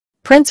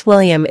Prince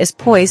William is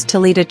poised to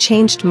lead a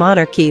changed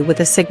monarchy with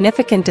a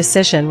significant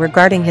decision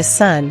regarding his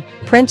son,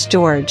 Prince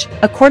George,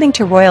 according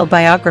to royal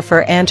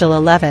biographer Angela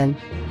Levin.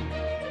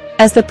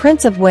 As the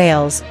Prince of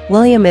Wales,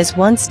 William is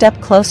one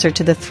step closer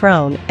to the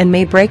throne and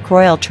may break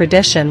royal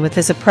tradition with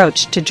his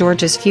approach to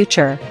George's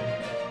future.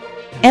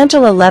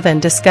 Angela Levin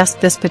discussed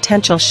this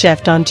potential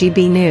shift on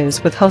GB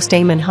News with host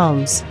Eamon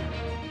Holmes.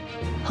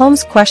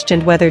 Holmes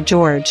questioned whether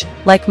George,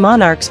 like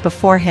monarchs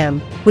before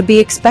him, would be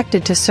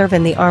expected to serve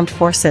in the armed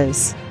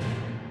forces.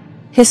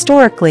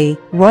 Historically,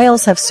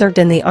 royals have served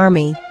in the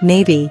Army,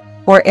 Navy,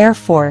 or Air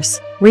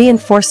Force,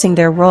 reinforcing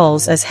their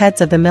roles as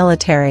heads of the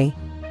military.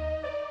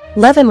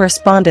 Levin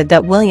responded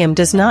that William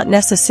does not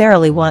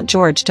necessarily want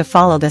George to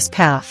follow this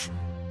path.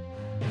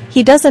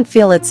 He doesn't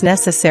feel it's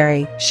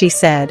necessary, she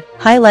said,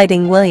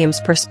 highlighting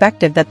William's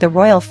perspective that the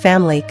royal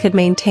family could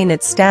maintain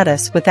its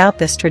status without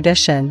this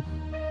tradition.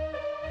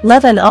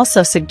 Levin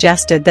also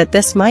suggested that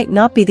this might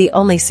not be the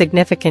only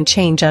significant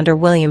change under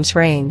William's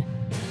reign.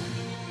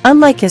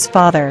 Unlike his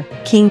father,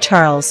 King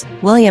Charles,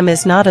 William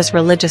is not as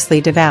religiously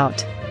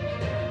devout.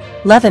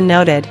 Levin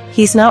noted,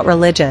 he's not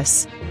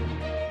religious.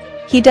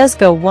 He does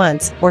go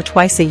once or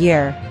twice a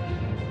year.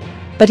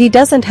 But he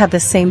doesn't have the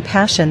same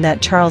passion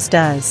that Charles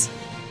does.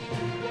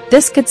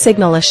 This could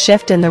signal a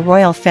shift in the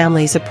royal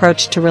family's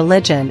approach to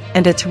religion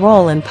and its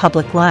role in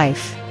public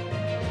life.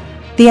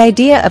 The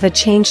idea of a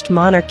changed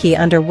monarchy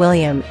under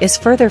William is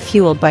further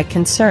fueled by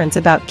concerns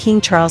about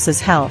King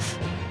Charles's health.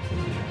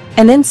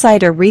 An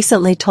insider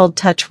recently told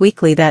Touch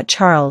Weekly that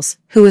Charles,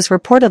 who is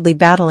reportedly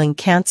battling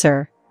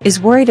cancer,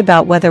 is worried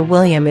about whether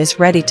William is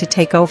ready to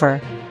take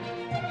over.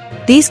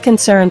 These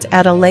concerns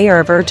add a layer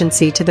of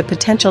urgency to the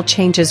potential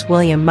changes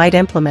William might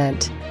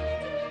implement.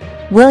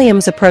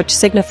 William's approach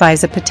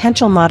signifies a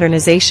potential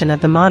modernization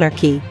of the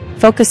monarchy,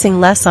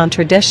 focusing less on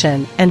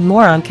tradition and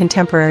more on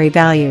contemporary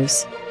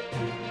values.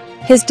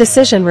 His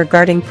decision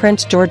regarding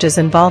Prince George's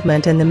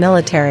involvement in the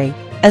military,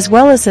 as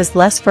well as his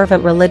less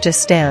fervent religious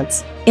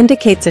stance,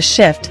 indicates a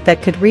shift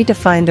that could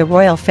redefine the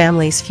royal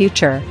family's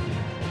future.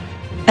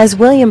 As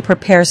William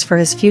prepares for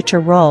his future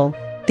role,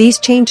 these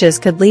changes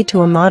could lead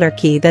to a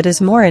monarchy that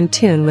is more in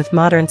tune with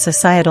modern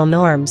societal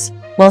norms,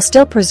 while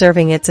still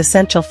preserving its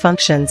essential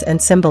functions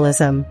and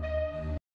symbolism.